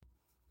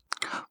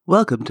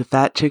Welcome to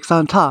Fat Chicks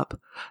on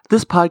Top.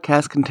 This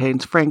podcast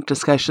contains frank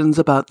discussions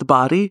about the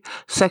body,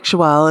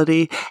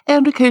 sexuality,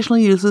 and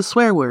occasionally uses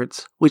swear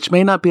words, which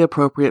may not be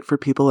appropriate for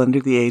people under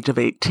the age of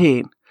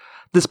 18.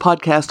 This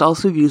podcast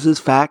also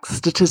uses facts,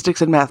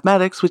 statistics, and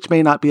mathematics, which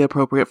may not be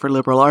appropriate for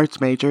liberal arts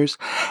majors.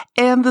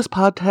 And this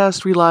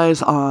podcast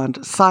relies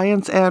on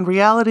science and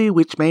reality,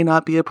 which may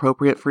not be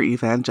appropriate for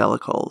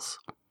evangelicals.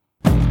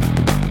 It's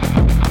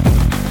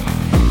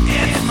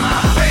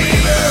my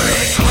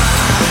favorite crime.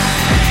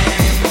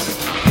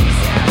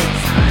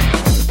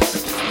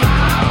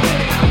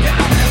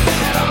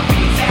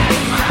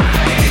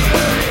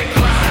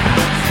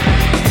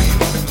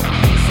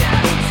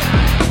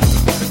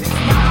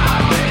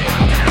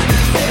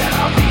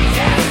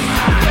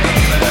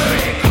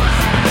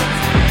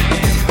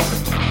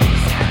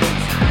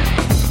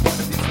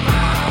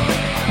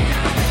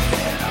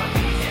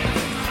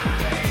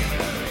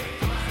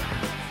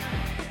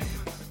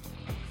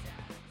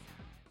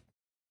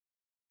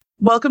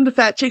 Welcome to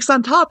Fat Chicks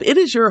on Top. It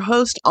is your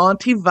host,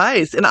 Auntie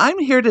Vice, and I'm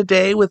here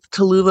today with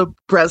Tallulah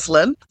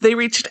Breslin. They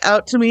reached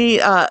out to me.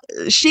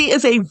 She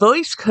is a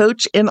voice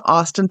coach in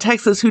Austin,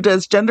 Texas, who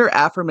does gender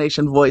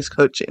affirmation voice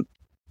coaching.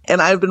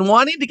 And I've been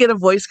wanting to get a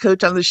voice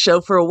coach on this show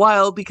for a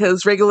while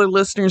because regular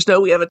listeners know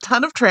we have a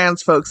ton of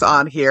trans folks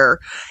on here,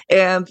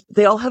 and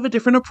they all have a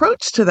different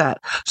approach to that.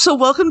 So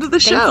welcome to the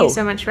show. Thank you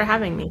so much for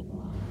having me.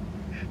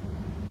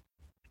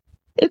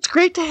 It's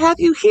great to have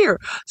you here.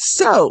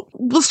 So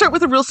we'll start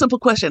with a real simple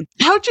question.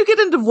 How'd you get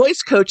into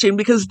voice coaching?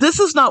 Because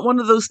this is not one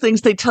of those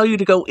things they tell you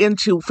to go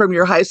into from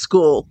your high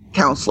school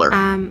counselor.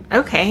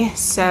 Okay.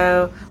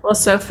 So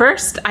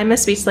first, I'm a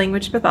speech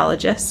language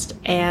pathologist,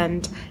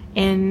 and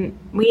I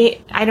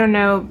don't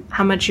know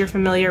how much you're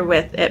familiar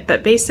with it,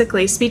 but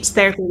basically speech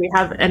therapy, we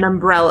have an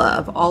umbrella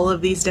of all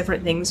of these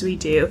different things we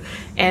do,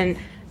 and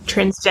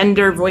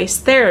transgender voice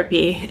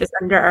therapy is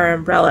under our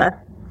umbrella.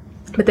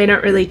 But they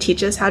don't really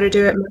teach us how to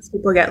do it. Most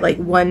people get like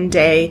one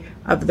day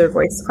of their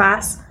voice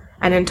class.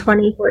 And in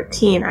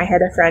 2014, I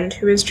had a friend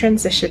who was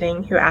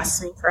transitioning who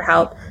asked me for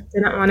help,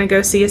 didn't want to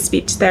go see a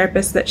speech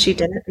therapist that she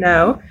didn't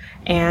know.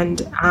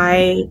 And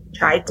I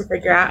tried to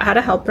figure out how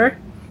to help her.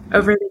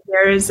 Over the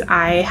years,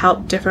 I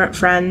helped different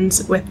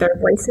friends with their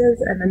voices.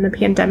 And then the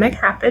pandemic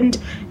happened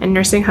and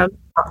nursing homes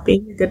stopped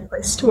being a good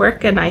place to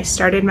work. And I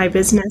started my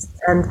business.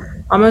 And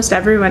almost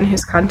everyone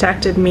who's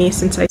contacted me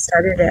since I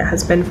started it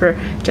has been for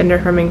gender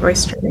affirming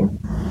voice training.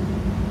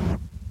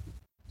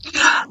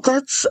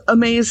 That's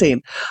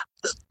amazing.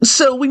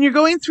 So when you're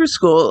going through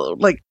school,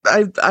 like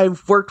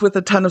I've worked with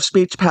a ton of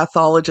speech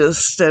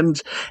pathologists,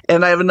 and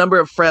I have a number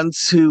of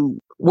friends who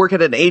work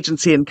at an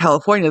agency in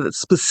California that's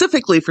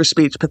specifically for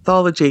speech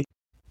pathology.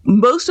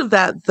 Most of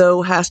that,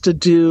 though, has to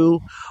do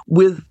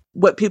with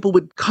what people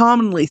would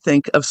commonly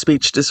think of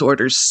speech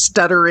disorders,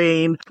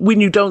 stuttering. When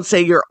you don't say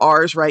your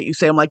R's right, you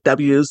say them like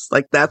W's.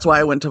 Like that's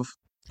why I went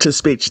to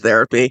speech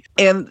therapy.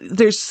 And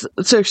there's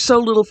so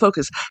little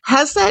focus.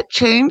 Has that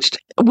changed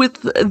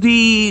with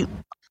the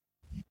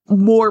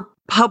more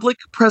public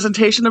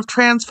presentation of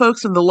trans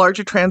folks and the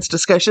larger trans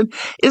discussion?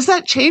 Is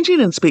that changing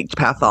in speech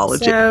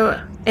pathology?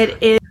 So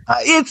it is.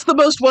 It's the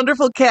most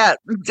wonderful cat.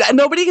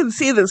 Nobody can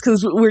see this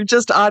because we're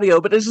just audio,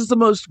 but it's just the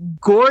most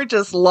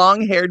gorgeous,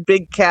 long-haired,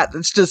 big cat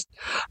that's just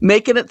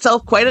making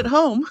itself quite at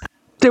home.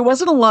 There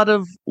wasn't a lot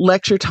of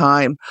lecture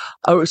time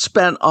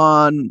spent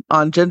on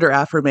gender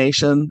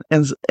affirmation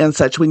and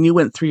such when you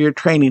went through your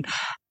training.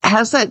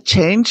 Has that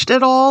changed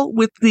at all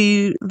with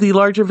the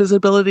larger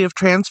visibility of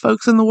trans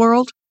folks in the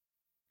world?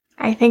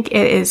 I think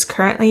it is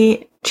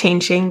currently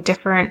changing.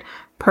 Different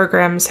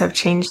programs have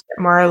changed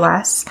it more or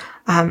less.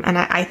 And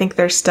I think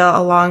there's still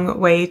a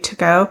long way to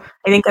go.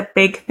 I think a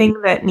big thing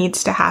that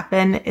needs to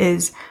happen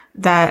is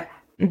that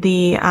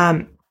the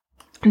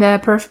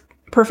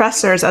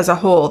professors as a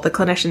whole, the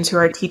clinicians who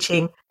are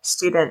teaching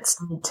students,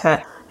 need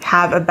to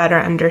have a better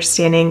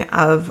understanding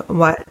of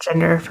what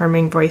gender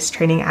affirming voice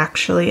training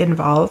actually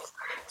involves.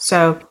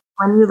 So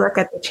when you look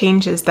at the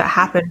changes that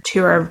happen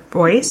to our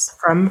voice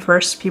from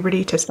first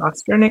puberty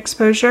testosterone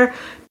exposure,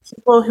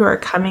 people who are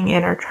coming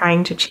in are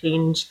trying to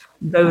change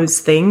those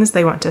things.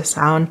 They want to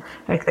sound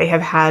like they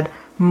have had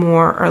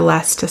more or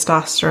less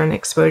testosterone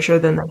exposure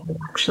than they have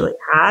actually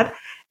had.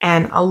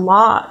 And a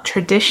lot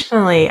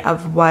traditionally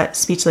of what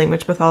speech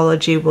language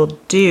pathology will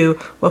do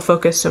will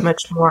focus so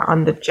much more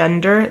on the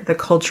gender, the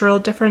cultural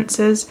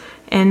differences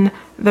in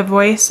the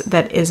voice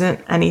that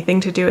isn't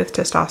anything to do with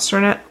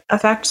testosterone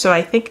effect. So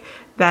I think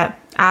that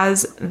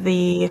as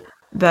the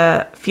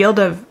field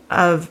of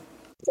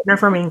gender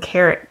affirming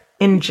care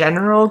in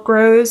general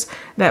grows,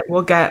 that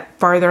we'll get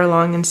farther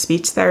along in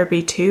speech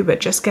therapy too, but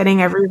just getting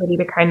everybody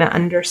to kind of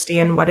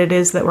understand what it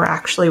is that we're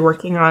actually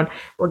working on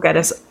will get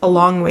us a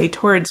long way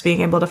towards being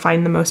able to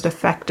find the most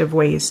effective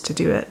ways to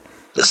do it.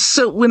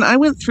 So when I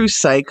went through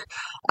psych,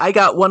 I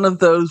got one of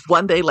those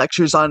one-day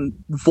lectures on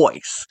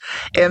voice,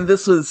 and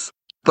this was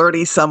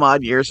 30 some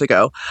odd years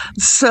ago.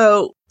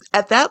 So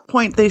at that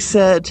point they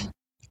said,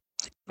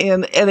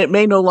 and it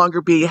may no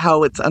longer be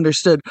how it's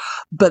understood,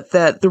 but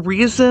that the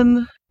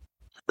reason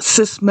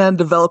cis men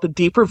develop a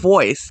deeper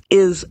voice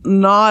is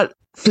not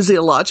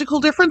physiological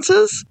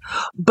differences,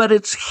 but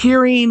it's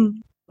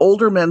hearing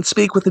older men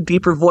speak with a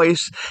deeper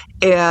voice,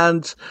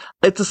 and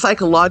it's a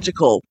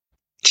psychological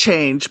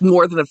change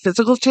more than a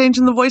physical change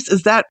in the voice.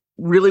 Is that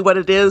really what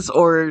it is,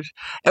 or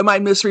am I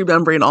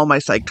misremembering all my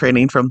psych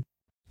training from?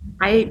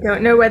 I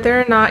don't know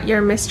whether or not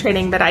you're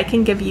mistraining, but I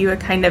can give you a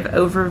kind of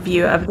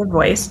overview of the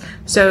voice.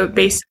 So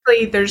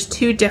basically, there's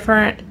two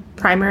different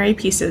primary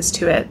pieces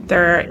to it.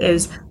 There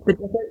is the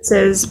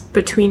differences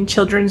between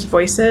children's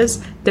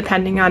voices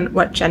depending on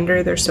what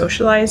gender they're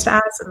socialized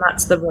as, and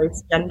that's the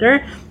voice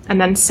gender.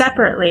 And then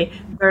separately,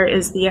 there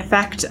is the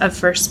effect of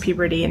first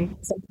puberty, and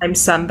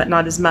sometimes some, but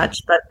not as much,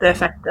 but the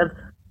effect of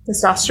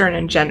testosterone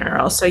in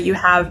general. So you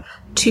have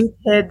two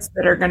kids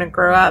that are going to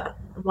grow up.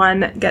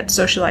 One gets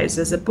socialized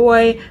as a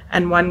boy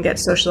and one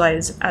gets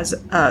socialized as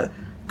a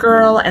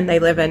girl, and they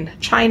live in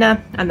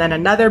China. And then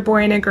another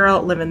boy and a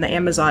girl live in the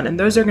Amazon. And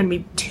those are going to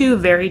be two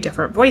very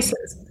different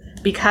voices,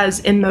 because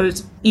in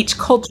those, each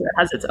culture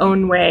has its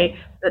own way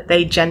that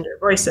they gender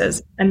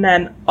voices. And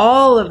then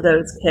all of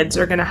those kids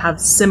are going to have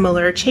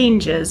similar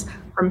changes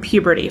from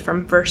puberty,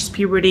 from first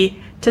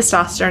puberty,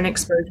 testosterone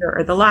exposure,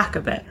 or the lack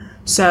of it.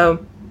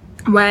 So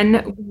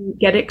when we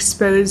get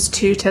exposed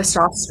to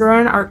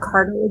testosterone, our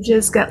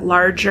cartilages get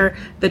larger,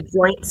 the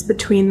joints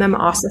between them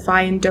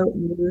ossify and don't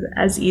move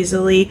as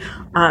easily.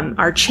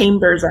 Our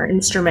chambers, our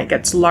instrument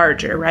gets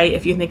larger, right?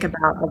 If you think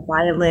about a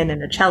violin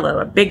and a cello,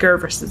 a bigger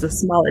versus a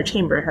smaller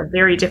chamber have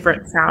very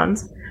different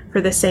sounds.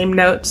 For the same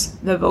notes,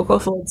 the vocal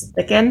folds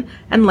thicken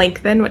and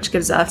lengthen, which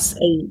gives us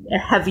a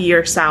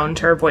heavier sound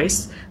to our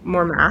voice,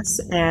 more mass,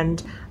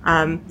 and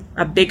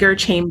a bigger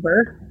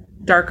chamber,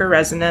 darker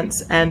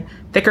resonance, and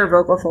thicker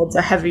vocal folds,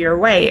 a heavier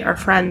way, are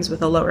friends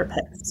with a lower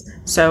pitch.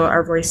 So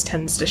our voice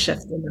tends to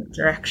shift in that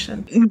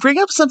direction. You bring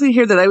up something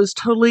here that I was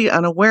totally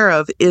unaware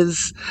of,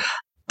 is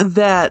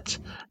that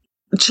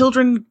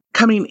children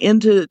coming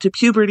into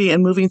puberty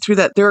and moving through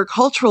that, there are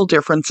cultural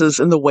differences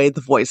in the way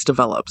the voice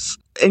develops.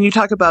 And you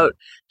talk about,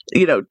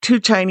 two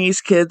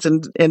Chinese kids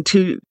and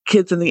two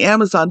kids in the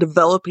Amazon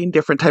developing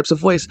different types of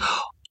voice.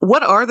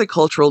 What are the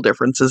cultural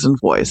differences in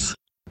voice?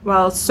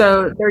 Well,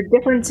 so there are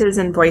differences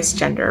in voice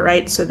gender,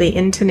 right? So the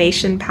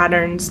intonation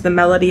patterns, the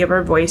melody of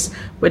our voice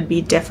would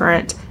be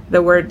different.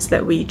 The words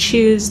that we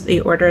choose,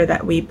 the order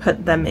that we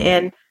put them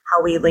in,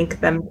 how we link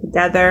them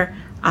together.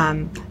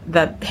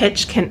 The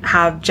pitch can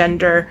have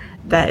gender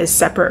that is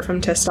separate from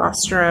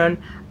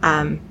testosterone.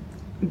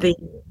 The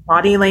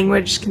body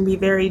language can be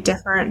very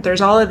different.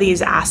 There's all of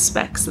these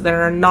aspects that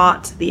are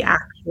not the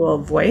actual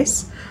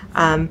voice.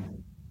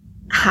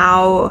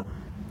 How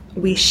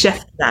we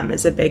shift them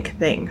is a big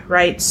thing,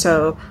 right?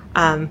 So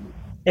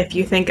if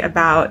you think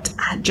about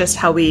just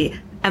how we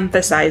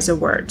emphasize a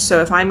word.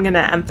 So if I'm going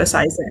to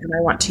emphasize it and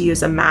I want to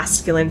use a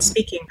masculine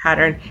speaking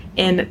pattern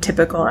in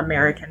typical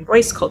American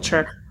voice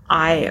culture,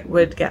 I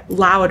would get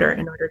louder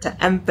in order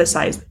to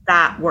emphasize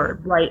that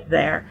word right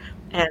there.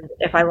 And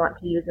if I want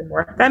to use a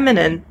more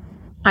feminine,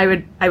 I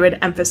would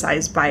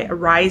emphasize by a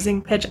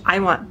rising pitch. I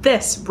want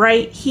this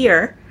right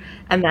here.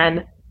 And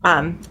then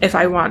if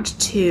I want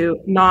to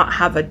not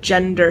have a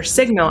gender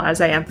signal as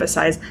I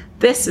emphasize,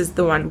 this is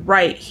the one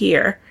right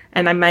here.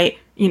 And I might,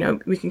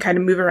 we can kind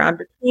of move around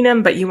between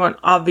them, but you won't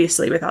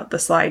obviously, without the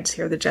slides,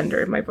 hear the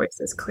gender of my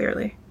voices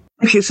clearly.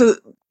 Okay, so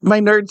my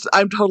nerds,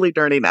 I'm totally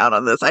nerding out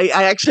on this. I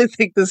actually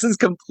think this is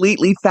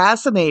completely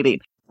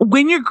fascinating.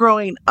 When you're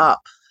growing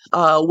up,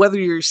 whether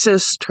you're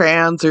cis,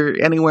 trans, or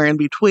anywhere in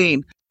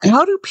between,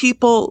 how do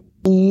people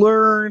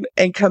learn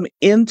and come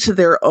into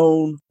their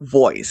own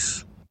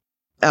voice?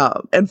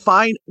 And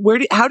find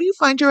how do you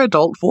find your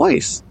adult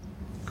voice?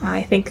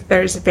 I think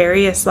there's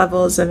various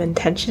levels of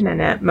intention in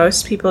it.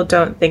 Most people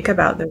don't think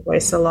about their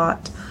voice a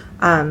lot.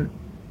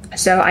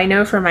 So I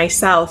know for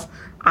myself,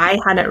 I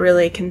hadn't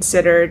really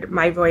considered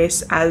my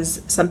voice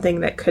as something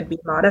that could be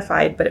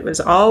modified, but it was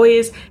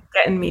always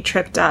getting me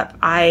tripped up.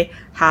 I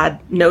had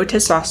no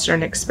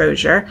testosterone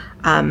exposure,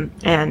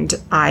 and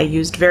I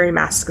used very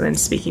masculine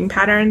speaking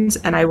patterns,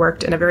 and I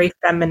worked in a very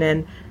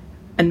feminine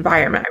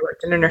environment. I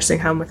worked in a nursing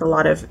home with a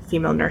lot of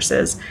female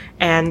nurses,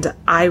 and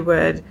I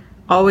would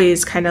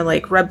always kind of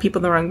like rub people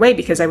the wrong way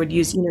because I would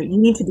use, you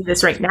need to do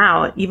this right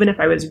now. Even if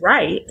I was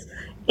right,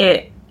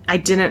 I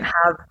didn't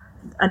have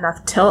enough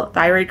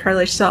thyroid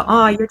cartilage. So,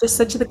 you're just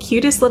such the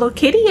cutest little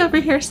kitty over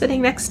here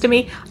sitting next to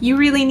me. You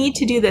really need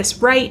to do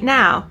this right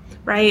now,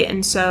 right?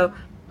 And so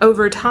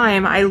over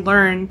time, I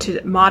learned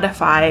to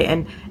modify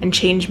and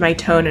change my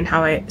tone and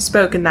how I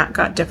spoke, and that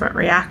got different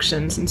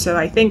reactions. And so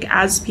I think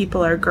as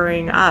people are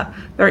growing up,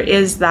 there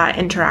is that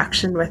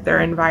interaction with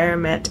their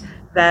environment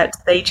that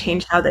they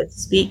change how they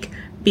speak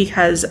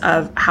because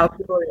of how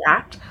people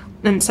react.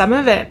 And some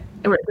of it,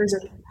 there's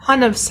a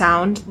ton of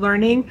sound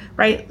learning,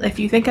 right? If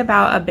you think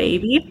about a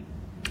baby,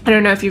 I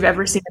don't know if you've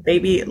ever seen a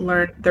baby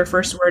learn their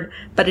first word,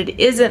 but it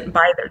isn't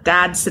by their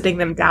dad sitting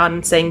them down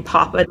and saying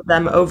papa to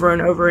them over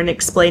and over and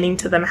explaining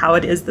to them how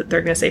it is that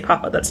they're going to say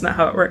papa. That's not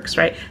how it works,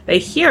 right? They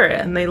hear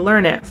it and they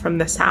learn it from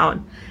the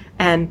sound.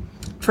 And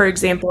for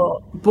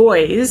example,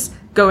 boys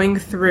going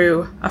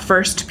through a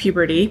first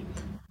puberty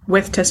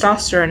with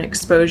testosterone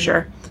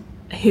exposure,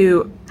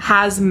 who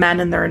has men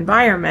in their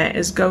environment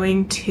is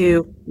going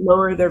to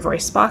lower their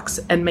voice box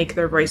and make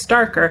their voice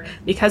darker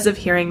because of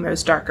hearing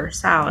those darker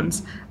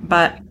sounds.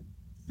 But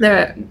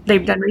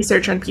they've done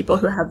research on people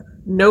who have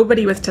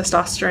nobody with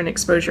testosterone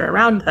exposure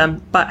around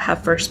them, but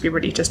have first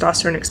puberty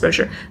testosterone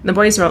exposure. And the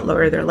boys won't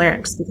lower their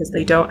larynx because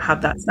they don't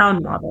have that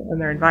sound model in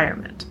their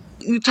environment.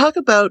 You talk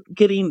about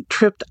getting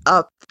tripped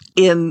up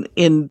in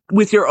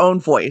with your own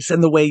voice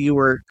and the way you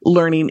were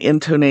learning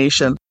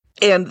intonation,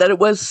 and that there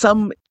was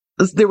some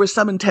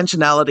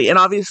intentionality. And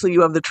obviously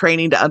you have the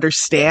training to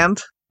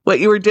understand what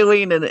you were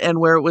doing and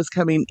where it was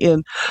coming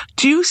in.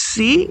 Do you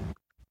see,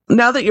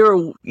 now that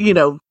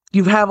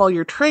you have all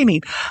your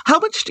training, how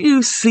much do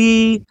you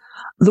see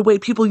the way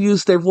people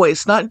use their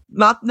voice, not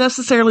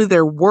necessarily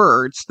their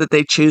words that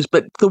they choose,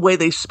 but the way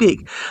they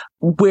speak,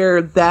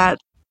 where that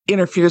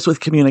interferes with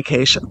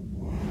communication?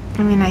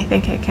 I mean, I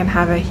think it can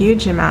have a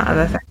huge amount of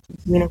effect on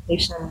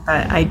communication,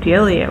 but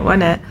ideally it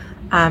wouldn't.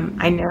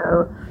 I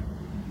know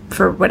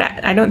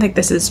I don't think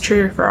this is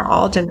true for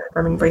all gender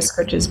affirming voice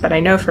coaches, but I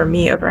know for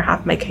me, over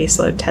half my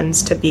caseload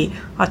tends to be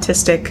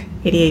autistic,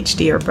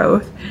 ADHD, or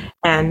both.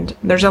 And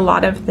there's a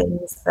lot of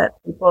things that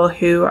people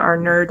who are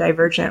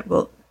neurodivergent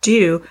will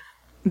do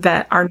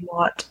that are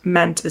not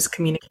meant as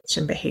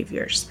communication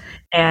behaviors.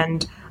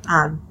 And,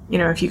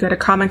 if you go to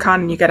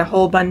Comic-Con and you get a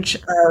whole bunch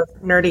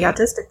of nerdy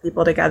autistic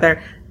people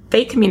together,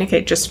 they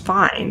communicate just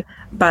fine.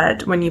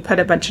 But when you put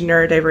a bunch of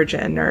neurodivergent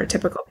and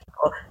neurotypical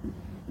people,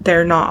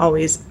 they're not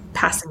always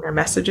passing their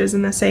messages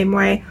in the same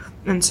way.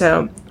 And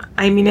so,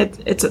 I mean,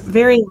 it's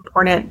very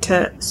important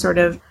to sort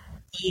of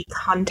be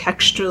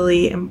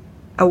contextually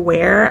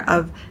aware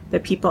of the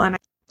people. And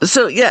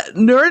so, yeah,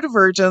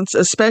 neurodivergence,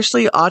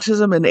 especially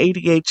autism and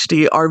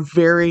ADHD, are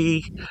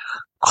very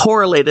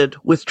correlated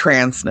with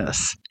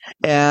transness.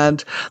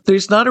 And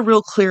there's not a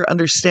real clear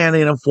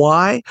understanding of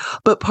why,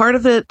 but part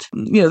of it,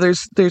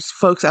 there's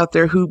folks out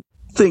there who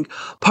think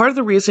part of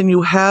the reason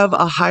you have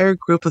a higher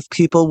group of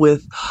people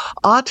with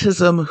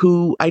autism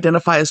who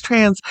identify as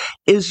trans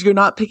is you're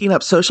not picking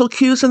up social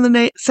cues in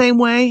the same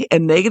way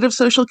and negative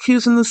social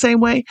cues in the same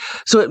way.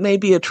 So it may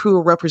be a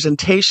truer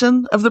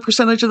representation of the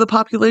percentage of the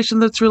population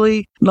that's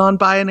really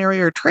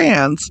non-binary or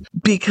trans,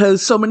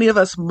 because so many of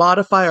us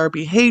modify our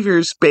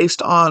behaviors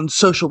based on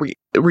social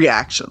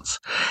reactions.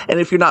 And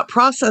if you're not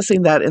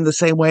processing that in the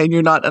same way and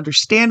you're not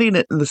understanding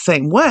it in the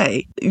same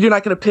way, you're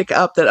not going to pick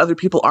up that other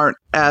people aren't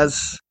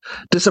as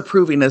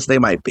disapproving as they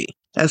might be,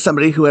 as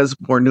somebody who has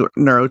more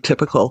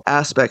neurotypical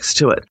aspects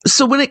to it.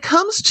 So when it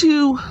comes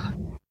to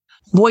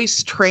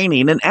voice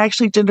training and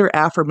actually gender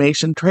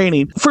affirmation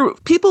training, for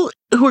people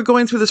who are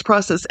going through this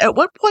process, at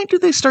what point do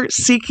they start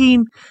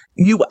seeking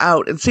you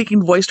out and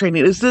seeking voice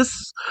training? Is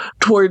this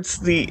towards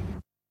the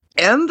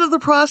end of the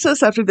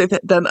process after they've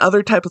done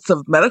other types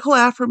of medical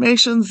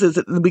affirmations? Is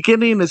it in the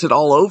beginning? Is it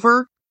all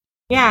over?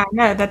 Yeah,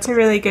 no, that's a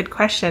really good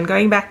question.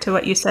 Going back to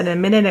what you said a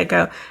minute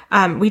ago,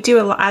 we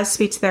do a lot, as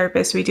speech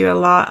therapists, we do a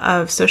lot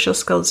of social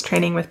skills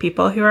training with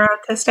people who are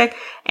autistic,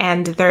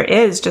 and there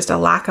is just a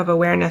lack of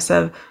awareness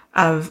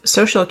of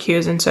social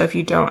cues. And so if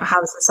you don't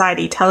have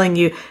society telling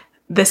you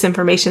this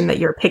information that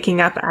you're picking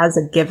up as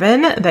a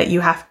given, that you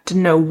have to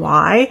know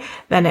why,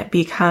 then it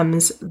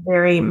becomes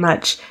very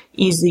much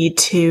easy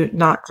to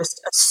not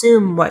just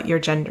assume what your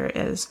gender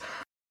is.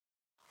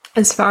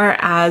 As far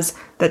as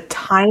the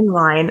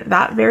timeline,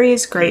 that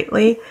varies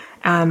greatly.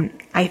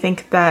 I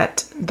think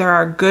that there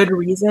are good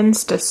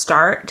reasons to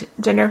start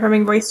gender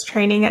affirming voice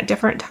training at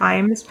different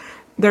times.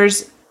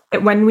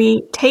 When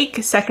we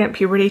take second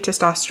puberty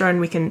testosterone,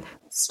 we can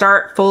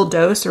start full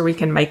dose or we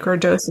can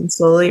microdose and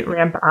slowly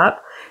ramp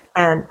up.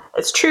 And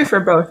it's true for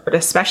both, but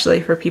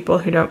especially for people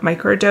who don't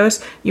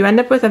microdose, you end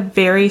up with a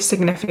very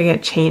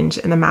significant change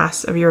in the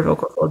mass of your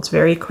vocal folds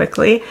very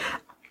quickly.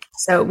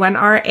 So when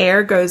our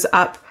air goes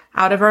up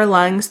out of our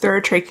lungs through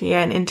our trachea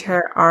and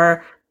into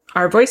our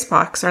voice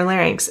box, our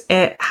larynx,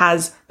 it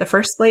has the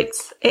first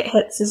place it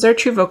hits is our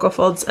true vocal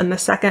folds, and the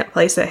second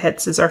place it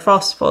hits is our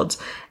false folds.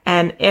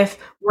 And if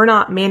we're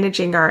not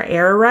managing our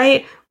air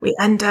right, we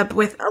end up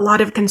with a lot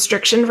of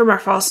constriction from our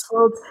false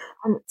folds.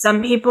 And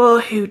some people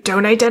who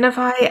don't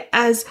identify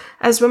as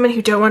women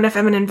who don't want a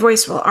feminine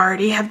voice will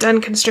already have done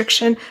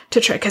constriction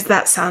to try, because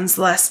that sounds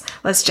less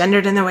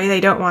gendered in the way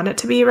they don't want it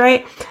to be,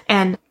 right?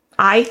 And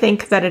I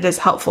think that it is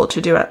helpful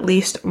to do at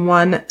least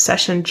one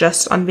session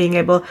just on being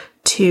able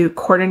to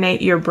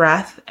coordinate your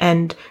breath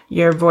and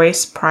your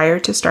voice prior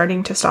to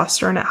starting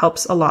testosterone. It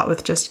helps a lot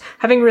with just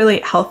having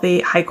really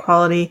healthy, high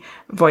quality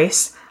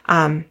voice.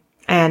 And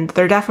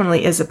there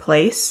definitely is a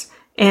place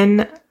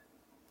in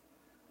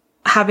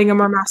having a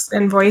more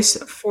masculine voice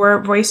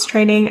for voice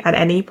training at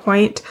any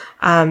point.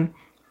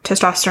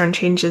 Testosterone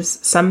changes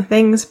some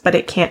things, but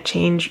it can't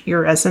change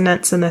your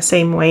resonance in the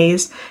same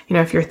ways.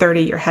 If you're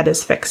 30, your head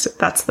is fixed.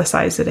 That's the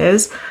size it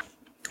is.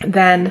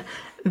 Then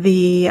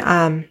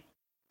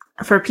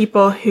for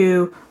people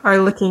who are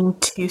looking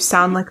to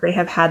sound like they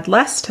have had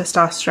less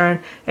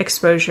testosterone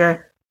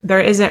exposure,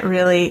 there isn't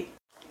really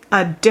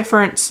a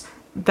difference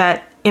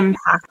that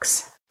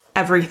impacts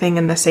everything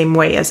in the same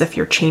way as if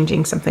you're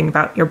changing something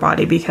about your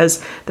body,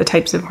 because the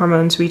types of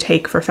hormones we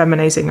take for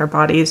feminizing our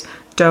bodies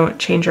don't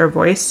change our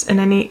voice in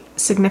any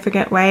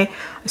significant way.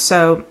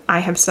 So I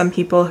have some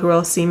people who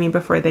will see me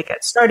before they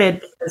get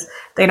started because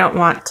they don't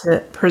want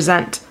to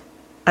present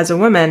as a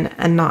woman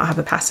and not have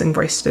a passing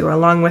voice to go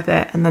along with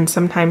it. And then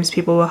sometimes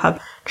people will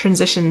have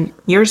transitioned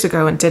years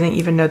ago and didn't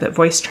even know that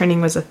voice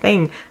training was a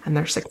thing, and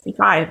they're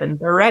 65 and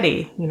they're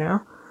ready, you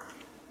know?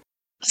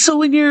 So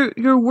when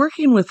you're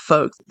working with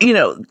folks,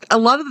 a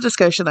lot of the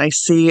discussion I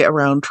see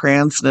around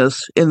transness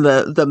in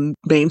the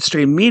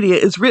mainstream media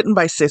is written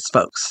by cis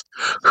folks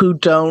who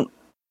don't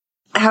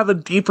have a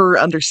deeper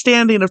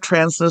understanding of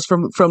transness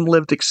from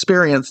lived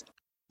experience.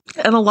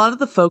 And a lot of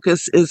the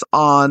focus is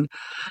on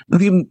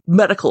the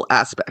medical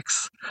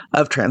aspects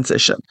of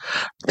transition.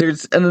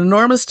 There's an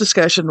enormous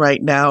discussion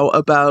right now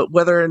about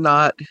whether or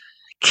not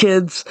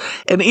kids,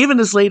 and even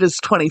as late as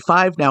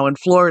 25 now in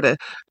Florida,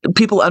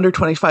 people under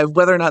 25,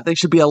 whether or not they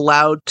should be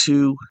allowed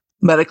to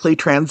medically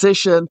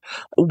transition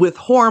with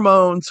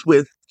hormones,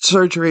 with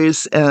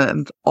surgeries,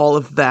 and all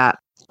of that.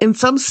 In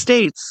some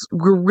states,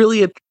 we're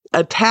really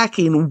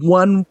attacking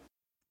one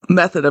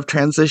method of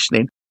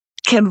transitioning.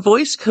 Can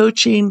voice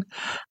coaching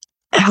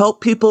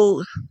help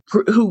people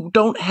who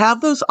don't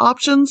have those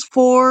options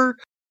for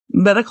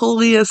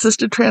medically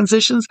assisted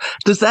transitions?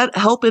 Does that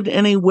help in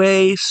any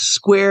way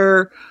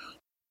square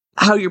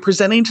how you're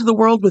presenting to the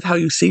world with how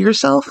you see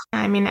yourself?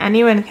 I mean,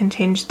 anyone can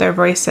change their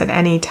voice at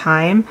any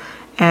time,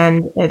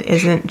 and it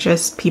isn't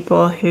just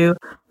people who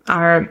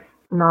are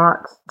not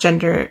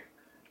gender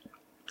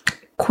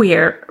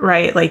queer,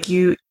 right? Like,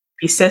 you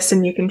be cis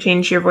and you can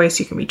change your voice,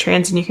 you can be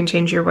trans and you can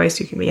change your voice,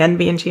 you can be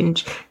NB and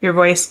change your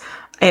voice.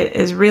 It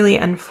is really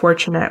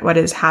unfortunate what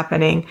is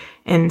happening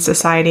in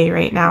society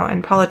right now,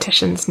 and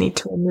politicians need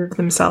to remove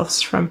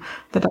themselves from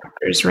the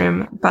doctor's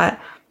room. But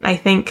I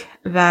think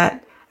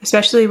that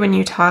especially when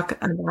you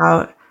talk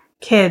about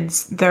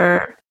kids,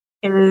 there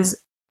is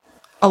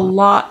a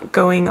lot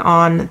going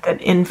on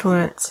that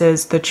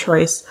influences the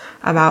choice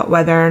about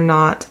whether or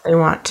not they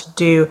want to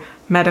do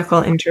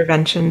medical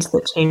interventions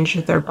that change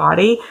their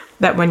body.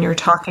 That when you're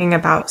talking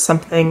about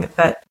something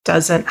that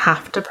doesn't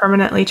have to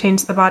permanently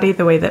change the body,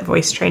 the way that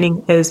voice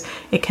training is,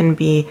 it can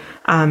be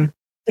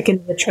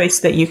a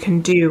choice that you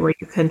can do where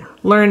you can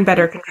learn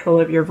better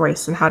control of your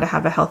voice and how to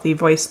have a healthy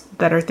voice,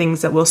 that are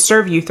things that will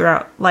serve you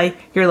throughout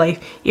your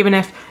life, even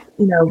if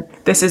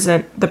this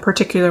isn't the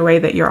particular way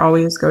that you're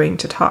always going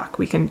to talk.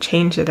 We can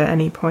change it at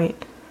any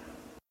point.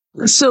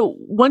 So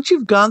once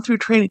you've gone through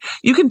training,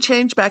 you can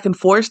change back and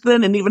forth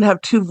then and even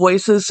have two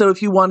voices. So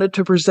if you wanted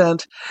to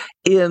present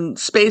in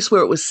space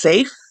where it was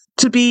safe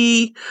to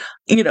be,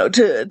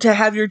 to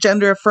have your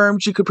gender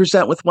affirmed, you could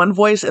present with one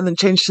voice and then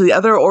change to the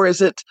other, or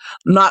is it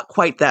not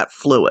quite that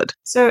fluid?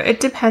 So it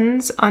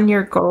depends on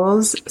your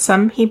goals.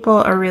 Some people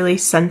are really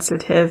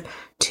sensitive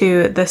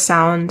to the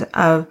sound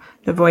of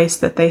the voice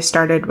that they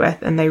started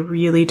with, and they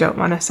really don't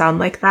want to sound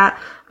like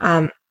that.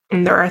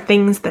 And there are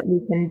things that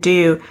we can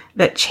do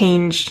that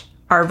change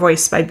our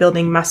voice by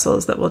building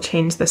muscles that will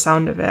change the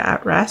sound of it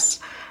at rest.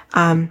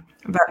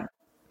 But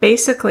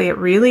basically, it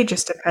really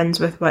just depends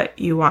with what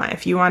you want.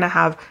 If you want to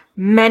have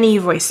many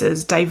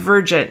voices,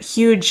 divergent,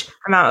 huge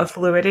amount of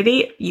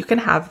fluidity, you can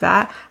have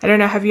that. I don't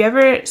know. Have you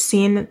ever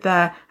seen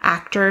the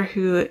actor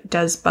who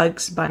does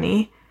Bugs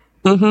Bunny?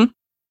 Mm-hmm.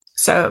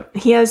 So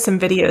he has some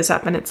videos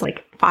up and it's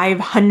like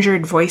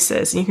 500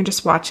 voices, and you can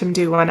just watch him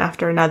do one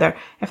after another.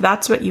 If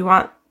that's what you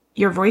want,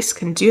 your voice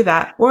can do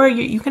that. Or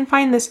you can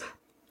find this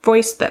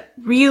voice that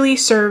really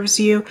serves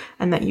you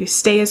and that you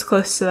stay as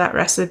close to that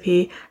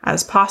recipe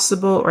as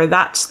possible, or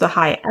that's the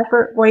high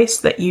effort voice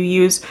that you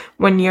use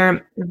when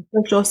you're in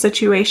social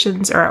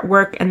situations or at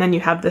work, and then you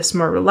have this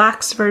more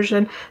relaxed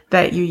version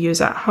that you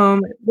use at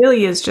home. It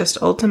really is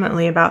just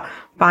ultimately about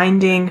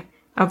finding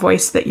a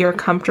voice that you're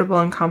comfortable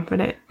and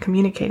confident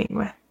communicating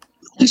with.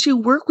 As you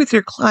work with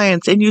your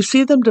clients and you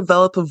see them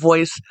develop a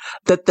voice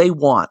that they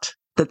want,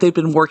 that they've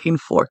been working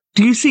for,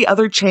 do you see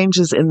other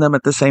changes in them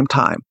at the same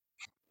time?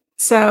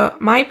 So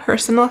my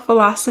personal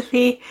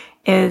philosophy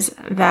is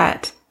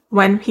that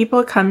when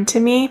people come to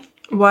me,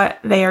 what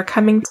they are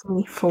coming to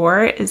me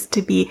for is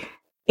to be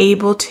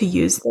able to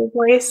use their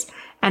voice,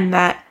 and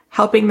that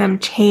helping them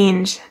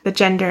change the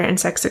gender and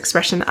sex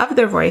expression of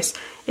their voice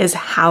is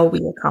how we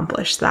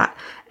accomplish that.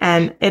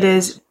 And it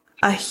is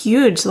a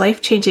huge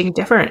life-changing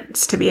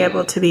difference to be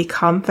able to be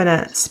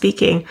confident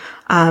speaking.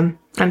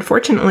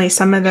 Unfortunately,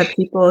 some of the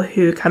people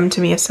who come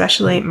to me,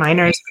 especially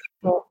minors,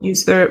 won't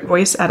use their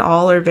voice at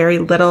all, or very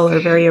little, or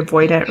very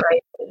avoidant,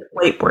 right?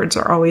 Late words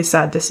are always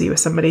sad to see with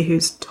somebody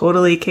who's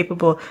totally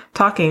capable of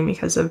talking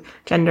because of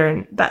gender,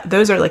 and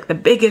those are like the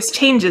biggest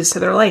changes to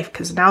their life,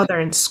 because now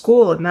they're in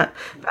school and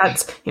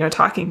that's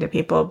talking to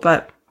people.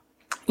 But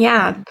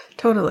yeah,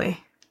 totally.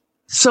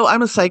 So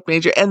I'm a psych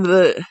major,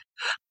 and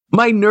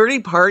my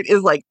nerdy part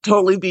is like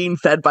totally being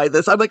fed by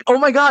this. I'm like, oh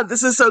my God,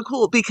 this is so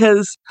cool,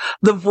 because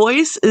the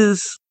voice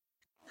is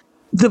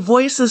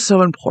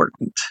so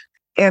important,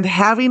 and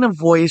having a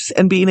voice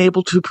and being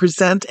able to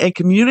present and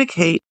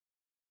communicate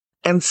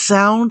and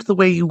sound the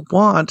way you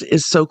want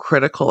is so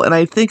critical. And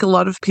I think a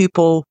lot of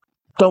people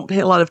don't pay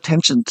a lot of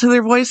attention to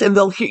their voice, and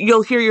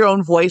you'll hear your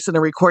own voice in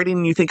a recording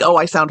and you think, oh,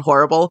 I sound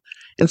horrible.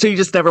 And so you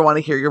just never want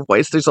to hear your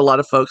voice. There's a lot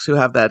of folks who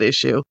have that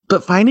issue.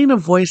 But finding a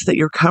voice that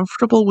you're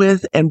comfortable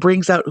with and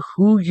brings out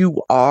who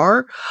you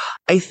are,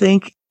 I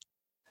think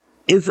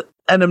is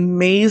an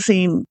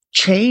amazing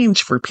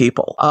change for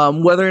people,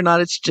 whether or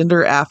not it's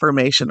gender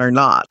affirmation or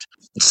not.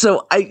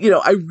 So I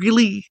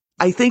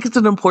think it's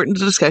an important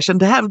discussion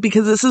to have,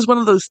 because this is one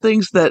of those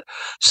things that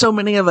so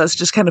many of us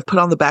just kind of put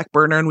on the back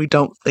burner and we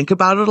don't think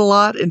about it a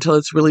lot until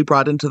it's really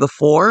brought into the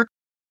fore.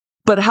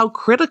 But how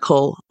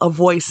critical a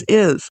voice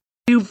is.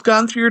 You've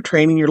gone through your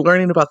training, you're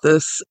learning about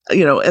this,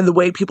 and the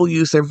way people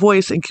use their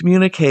voice and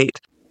communicate.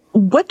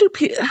 What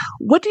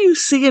do you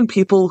see in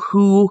people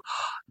who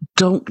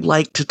don't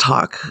like to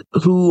talk,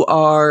 who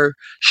are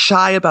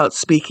shy about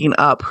speaking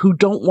up, who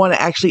don't want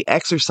to actually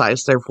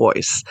exercise their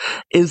voice?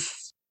 Is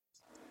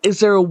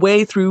there a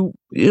way through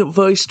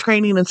voice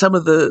training and some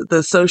of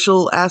the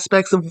social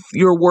aspects of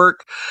your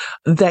work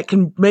that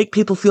can make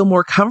people feel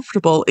more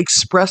comfortable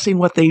expressing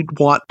what they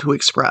want to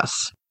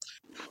express?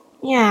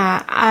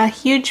 Yeah, a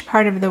huge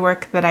part of the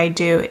work that I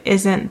do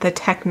isn't the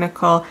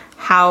technical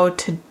how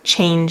to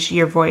change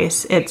your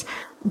voice. It's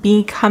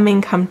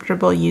becoming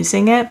comfortable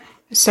using it.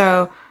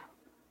 So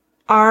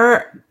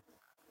our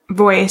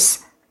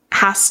voice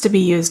has to be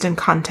used in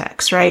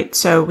context, right?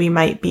 So we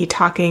might be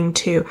talking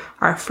to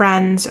our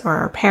friends or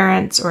our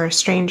parents or a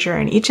stranger,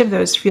 and each of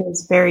those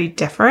feels very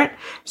different.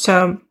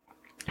 So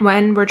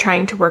when we're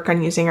trying to work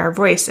on using our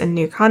voice in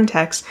new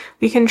contexts,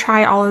 we can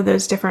try all of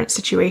those different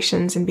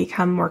situations and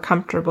become more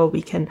comfortable.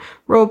 We can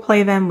role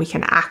play them. We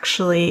can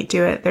actually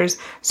do it. There's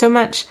so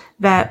much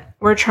that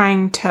we're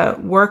trying to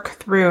work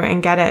through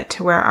and get it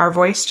to where our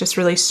voice just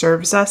really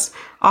serves us.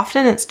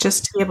 Often it's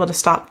just to be able to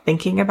stop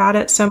thinking about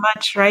it so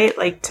much, right?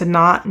 Like to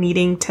not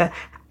needing to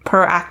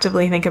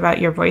proactively think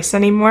about your voice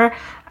anymore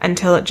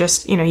until it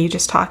just, you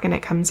just talk and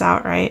it comes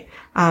out, right?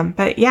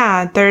 But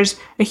yeah, there's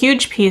a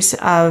huge piece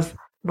of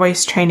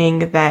voice training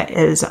that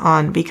is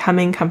on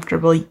becoming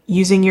comfortable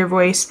using your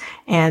voice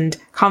and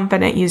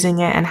confident using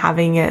it and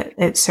having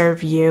it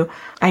serve you.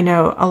 I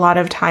know a lot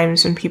of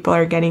times when people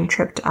are getting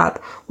tripped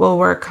up, we'll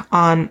work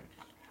on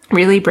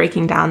really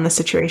breaking down the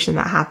situation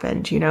that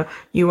happened.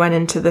 You went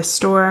into the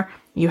store,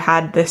 you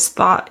had this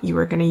thought, you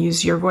were going to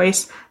use your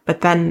voice,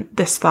 but then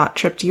this thought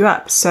tripped you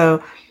up.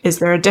 So is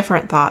there a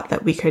different thought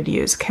that we could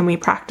use? Can we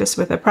practice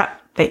with a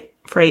prep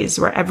phrase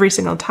where every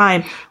single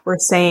time we're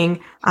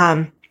saying,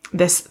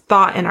 this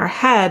thought in our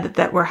head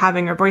that we're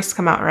having our voice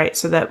come out right,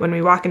 so that when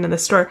we walk into the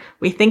store,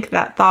 we think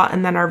that thought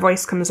and then our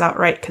voice comes out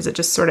right because it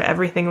just sort of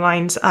everything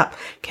lines up.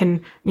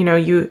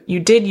 You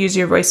did use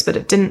your voice, but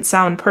it didn't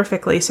sound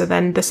perfectly. So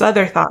then this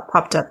other thought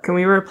popped up. Can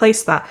we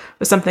replace that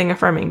with something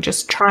affirming?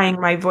 Just trying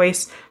my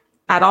voice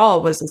at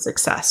all was a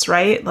success,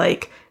 right?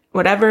 Like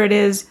whatever it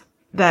is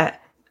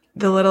that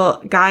the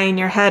little guy in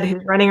your head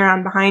who's running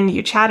around behind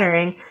you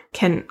chattering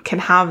can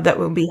have that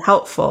will be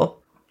helpful.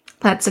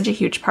 That's such a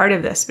huge part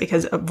of this,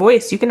 because a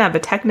voice, you can have a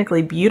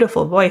technically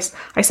beautiful voice.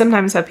 I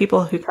sometimes have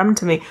people who come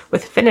to me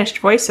with finished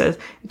voices.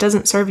 It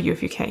doesn't serve you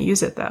if you can't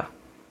use it, though.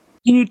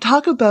 Can you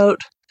talk about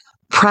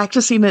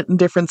practicing it in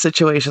different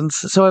situations?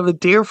 So I have a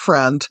dear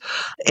friend,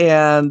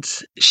 and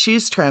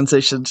she's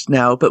transitioned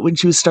now, but when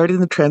she was starting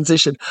the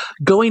transition,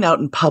 going out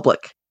in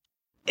public,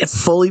 it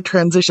fully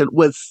transitioned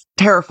was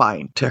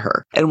terrifying to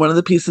her. And one of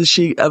the pieces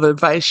of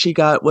advice she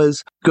got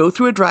was go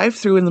through a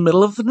drive-through in the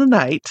middle of the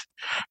night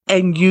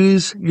and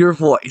use your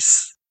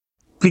voice,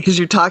 because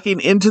you're talking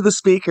into the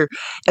speaker.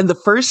 And the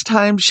first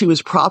time she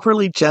was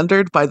properly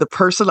gendered by the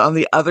person on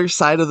the other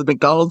side of the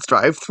McDonald's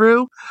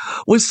drive-through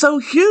was so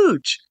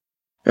huge,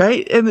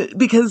 right? And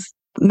because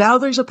now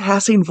there's a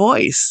passing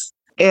voice,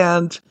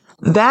 and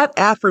that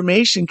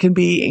affirmation can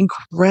be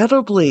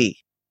incredibly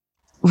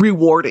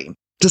rewarding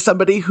to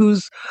somebody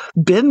who's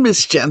been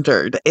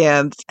misgendered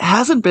and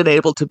hasn't been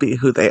able to be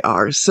who they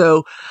are.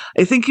 So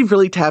I think you've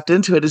really tapped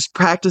into it, is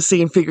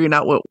practicing and figuring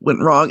out what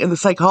went wrong. And the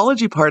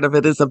psychology part of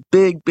it is a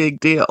big, big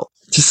deal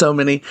to so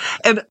many.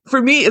 And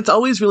for me, it's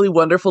always really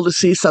wonderful to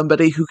see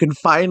somebody who can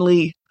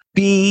finally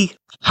be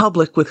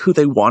public with who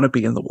they want to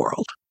be in the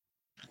world.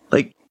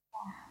 Like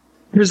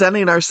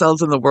presenting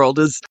ourselves in the world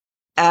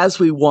as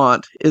we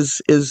want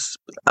is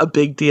a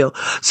big deal.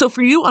 So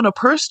for you on a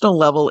personal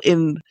level,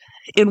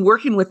 in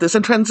working with this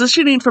and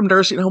transitioning from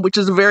nursing home, which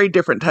is a very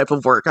different type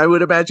of work, I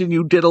would imagine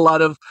you did a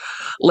lot of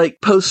like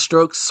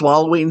post-stroke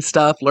swallowing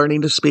stuff,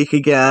 learning to speak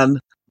again,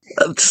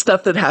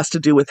 stuff that has to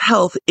do with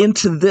health,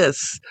 into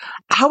this.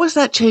 How has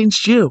that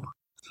changed you?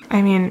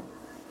 I mean,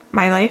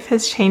 my life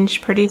has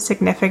changed pretty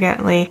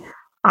significantly.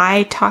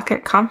 I talk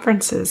at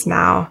conferences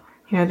now.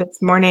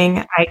 This morning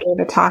I gave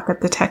a talk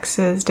at the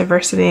Texas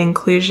Diversity and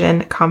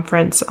Inclusion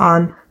Conference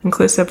on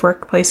inclusive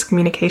workplace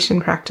communication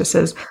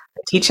practices.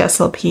 I teach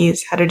SLPs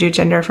how to do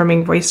gender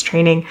affirming voice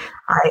training.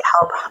 I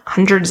help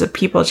hundreds of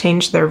people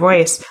change their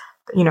voice.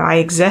 I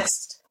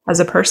exist as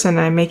a person.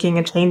 I'm making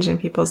a change in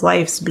people's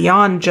lives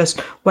beyond just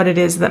what it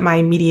is that my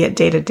immediate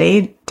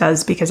day-to-day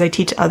does, because I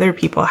teach other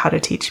people how to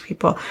teach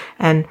people.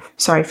 And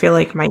so I feel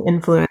like my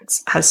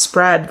influence has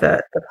spread,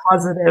 the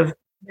positiveness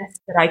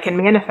that I can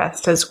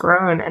manifest has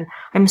grown. And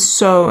I'm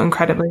so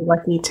incredibly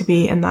lucky to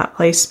be in that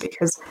place,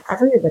 because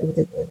everybody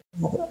deserves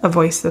a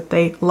voice that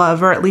they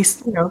love, or at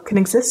least, can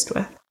exist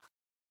with.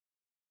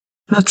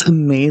 That's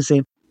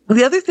amazing.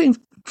 The other thing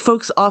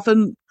folks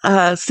often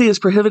see as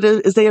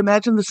prohibitive is they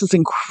imagine this is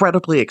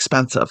incredibly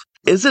expensive.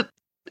 Is it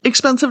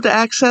expensive to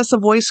access a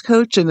voice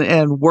coach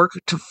and work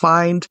to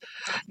find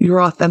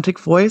your authentic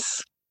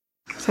voice?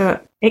 So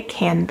it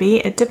can be.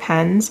 It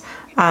depends.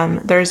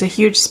 There's a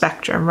huge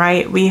spectrum,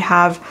 right? We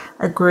have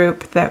a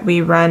group that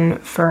we run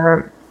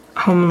for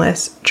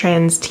homeless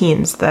trans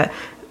teens that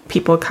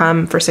people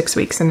come for 6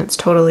 weeks, and it's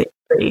totally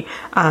free.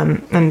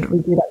 And we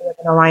do that with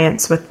an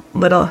alliance with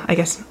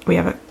we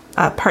have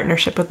a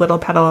partnership with Little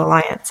Petal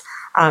Alliance.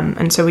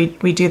 And so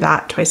we do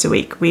that twice a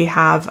week. We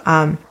have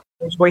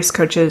there's voice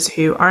coaches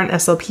who aren't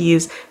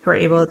SLPs who are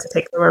able to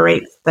take lower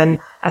rates than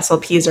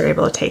SLPs are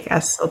able to take.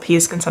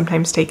 SLPs can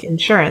sometimes take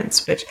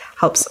insurance, which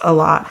helps a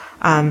lot.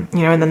 And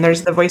then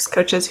there's the voice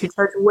coaches who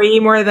charge way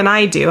more than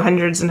I do,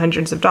 hundreds and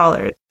hundreds of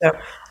dollars. So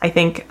I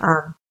think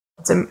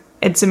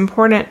it's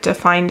important to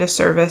find a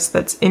service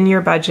that's in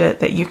your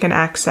budget that you can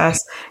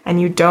access, and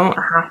you don't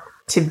have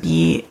to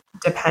be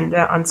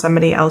dependent on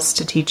somebody else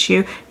to teach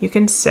you. You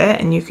can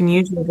sit and you can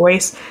use your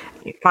voice.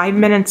 5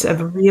 minutes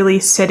of really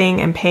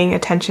sitting and paying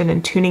attention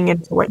and tuning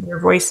into what your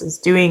voice is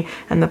doing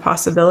and the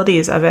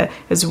possibilities of it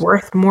is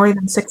worth more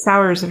than 6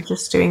 hours of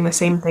just doing the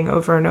same thing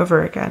over and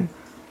over again.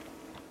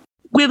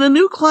 When a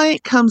new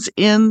client comes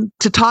in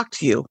to talk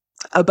to you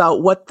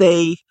about what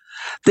they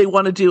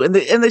want to do, and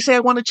they say,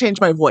 I want to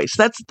change my voice,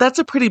 that's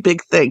a pretty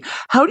big thing.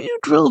 How do you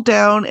drill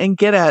down and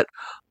get at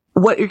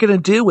what you're going to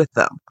do with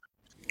them?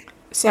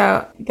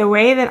 So the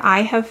way that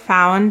I have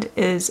found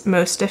is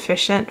most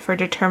efficient for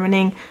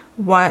determining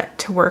what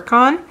to work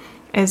on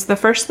is the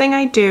first thing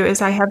I do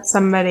is I have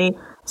somebody,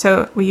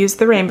 so we use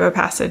the rainbow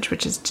passage,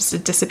 which is just,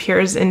 it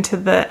disappears into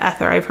the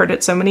ether. I've heard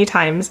it so many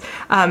times.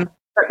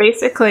 But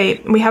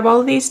basically, we have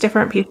all of these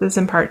different pieces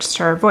and parts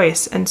to our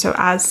voice. And so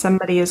as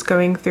somebody is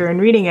going through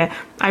and reading it,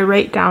 I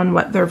write down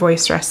what their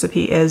voice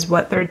recipe is,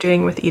 what they're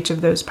doing with each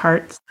of those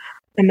parts.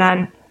 And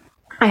then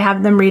I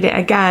have them read it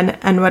again,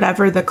 and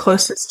whatever the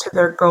closest to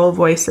their goal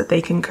voice that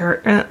they can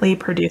currently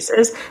produce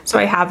is. So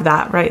I have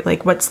that, right?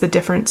 Like, what's the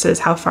differences?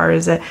 How far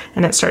is it?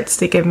 And it starts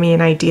to give me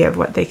an idea of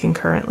what they can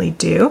currently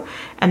do.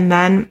 And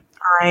then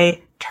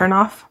I turn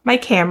off my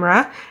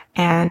camera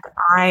and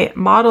I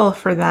model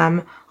for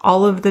them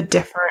all of the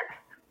different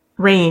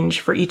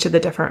range for each of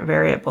the different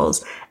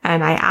variables.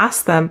 And I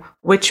ask them,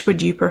 which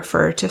would you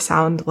prefer to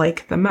sound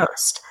like the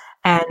most?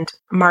 And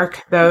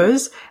mark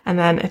those. And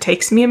then it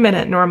takes me a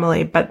minute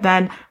normally, but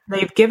then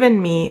they've given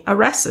me a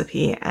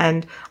recipe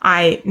and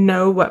I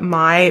know what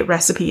my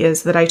recipe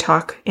is that I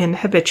talk in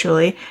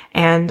habitually.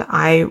 And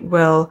I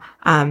will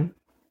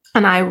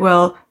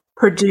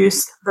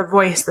produce the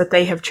voice that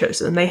they have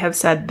chosen. They have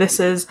said,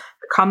 this is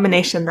the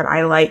combination that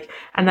I like.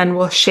 And then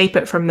we'll shape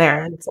it from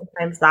there. And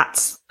sometimes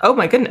that's, oh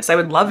my goodness, I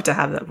would love to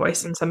have that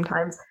voice. And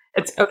sometimes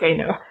it's okay,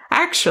 no,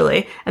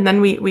 actually. And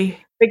then we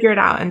figure it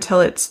out until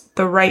it's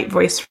the right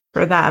voice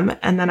for them.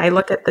 And then I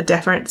look at the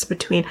difference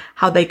between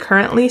how they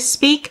currently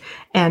speak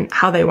and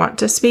how they want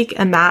to speak.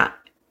 And that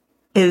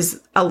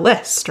is a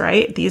list,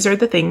 right? These are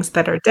the things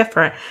that are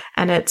different.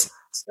 And it's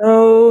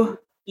so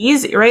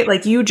easy, right?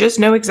 Like, you just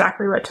know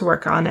exactly what to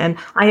work on. And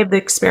I have the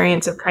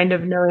experience of kind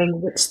of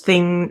knowing which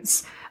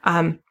things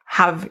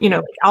have,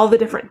 like all the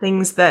different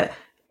things that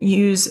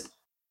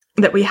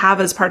we have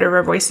as part of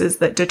our voices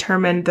that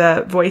determine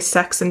the voice,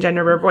 sex, and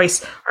gender of our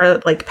voice are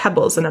like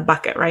pebbles in a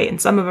bucket, right?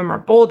 And some of them are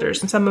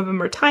boulders and some of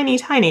them are tiny,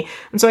 tiny.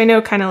 And so I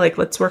know kind of like,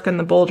 let's work on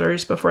the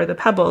boulders before the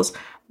pebbles.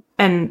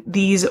 And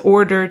these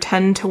order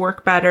tend to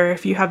work better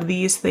if you have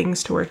these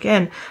things to work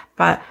in.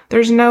 But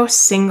there's no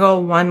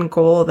single one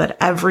goal that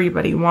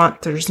everybody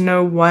wants. There's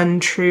no one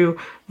true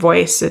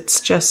voice. It's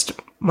just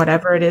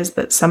whatever it is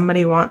that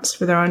somebody wants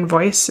for their own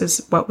voice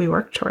is what we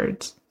work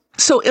towards.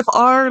 So if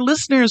our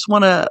listeners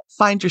want to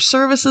find your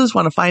services,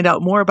 want to find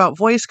out more about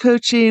voice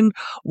coaching,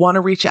 want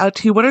to reach out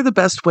to you, what are the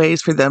best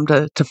ways for them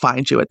to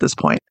find you at this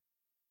point?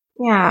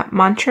 Yeah,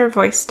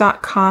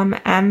 mantravoice.com,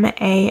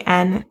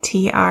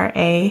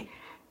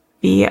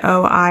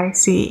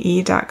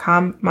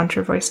 mantravoice.com.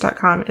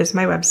 Mantravoice.com is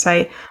my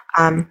website.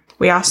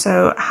 We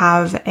also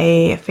have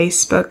a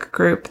Facebook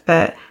group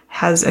that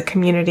has a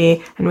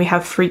community, and we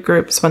have free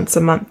groups once a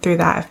month through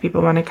that if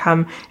people want to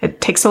come. It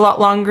takes a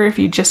lot longer if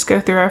you just go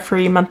through our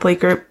free monthly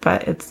group,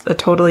 but it's a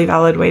totally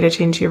valid way to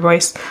change your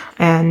voice.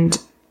 And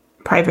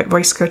private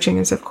voice coaching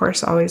is, of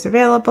course, always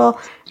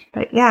available.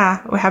 But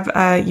yeah, we have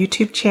a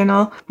YouTube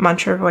channel,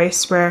 Mantra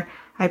Voice, where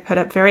I put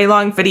up very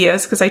long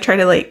videos because I try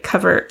to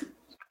cover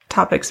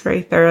topics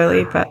very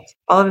thoroughly. But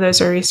all of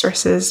those are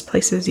resources,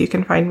 places you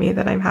can find me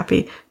that I'm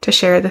happy to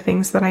share the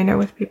things that I know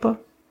with people.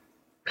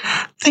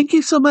 Thank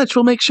you so much.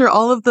 We'll make sure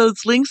all of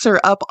those links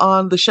are up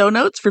on the show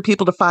notes for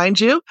people to find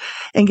you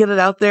and get it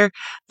out there.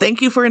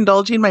 Thank you for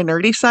indulging my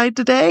nerdy side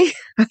today.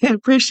 I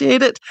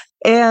appreciate it.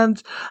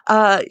 And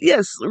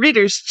yes,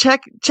 readers,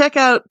 check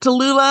out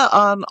Tallulah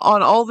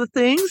on all the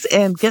things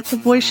and get the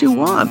voice you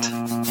want.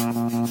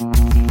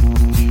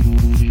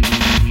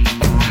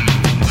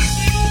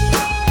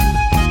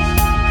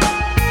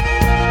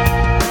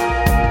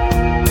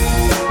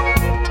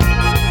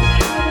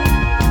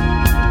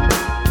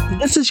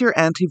 This is your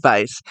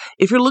anti-vice.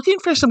 If you're looking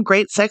for some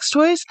great sex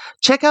toys,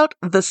 check out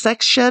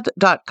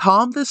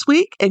thesexshed.com this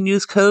week and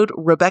use code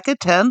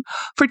Rebecca10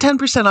 for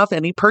 10% off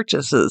any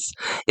purchases.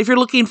 If you're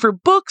looking for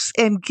books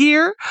and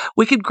gear,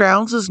 Wicked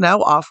Grounds is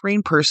now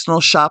offering personal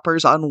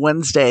shoppers on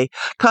Wednesday.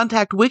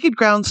 Contact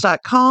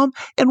wickedgrounds.com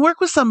and work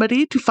with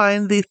somebody to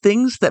find the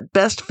things that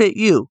best fit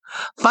you.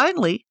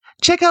 Finally,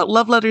 check out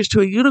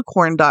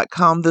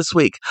loveletterstoaunicorn.com this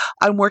week.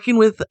 I'm working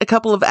with a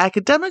couple of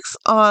academics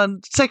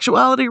on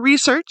sexuality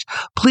research.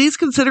 Please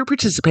consider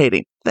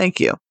participating. Thank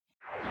you.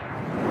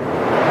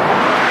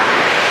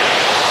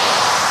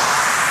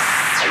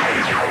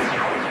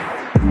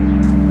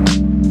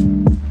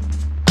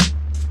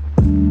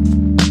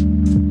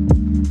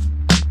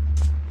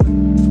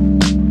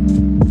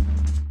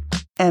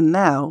 And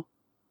now,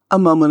 a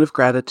moment of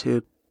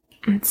gratitude.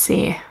 Let's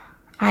see.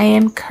 I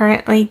am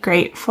currently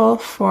grateful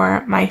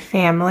for my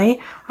family.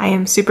 I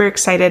am super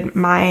excited.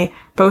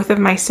 Both of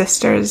my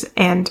sisters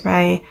and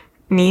my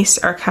niece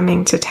are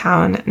coming to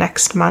town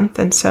next month.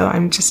 And so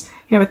I'm just,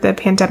 with the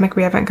pandemic,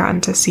 we haven't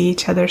gotten to see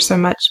each other so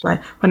much.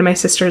 One of my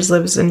sisters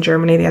lives in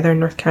Germany, the other in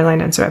North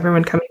Carolina. And so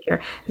everyone coming here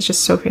is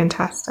just so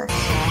fantastic.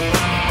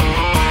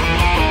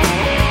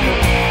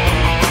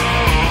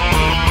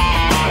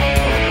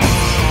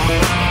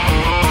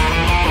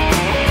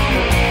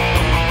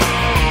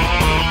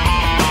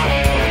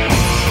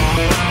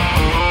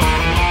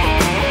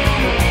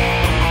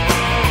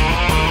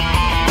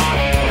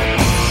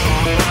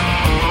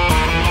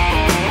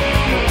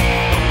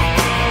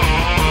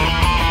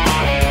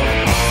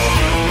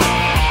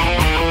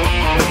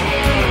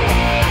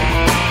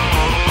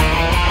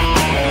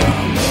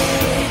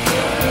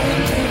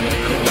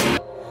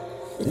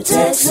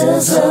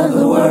 Texas of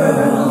the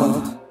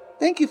world.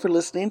 Thank you for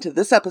listening to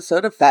this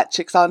episode of Fat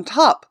Chicks on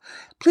Top.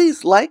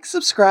 Please like,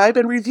 subscribe,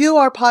 and review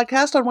our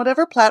podcast on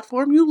whatever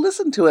platform you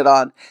listen to it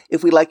on.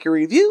 If we like your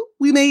review,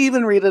 we may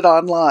even read it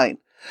online.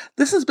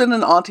 This has been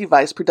an Auntie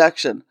Vice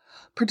production.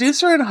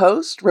 Producer and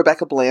host,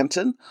 Rebecca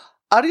Blanton.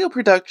 Audio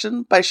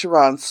production by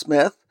Sharon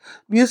Smith.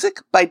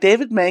 Music by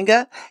David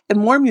Manga, and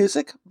more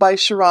music by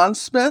Sharon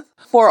Smith.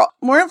 For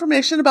more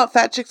information about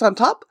Fat Chicks on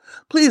Top,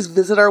 please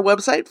visit our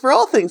website for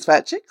all things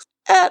Fat Chicks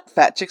at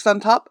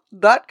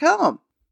fatchicksontop.com.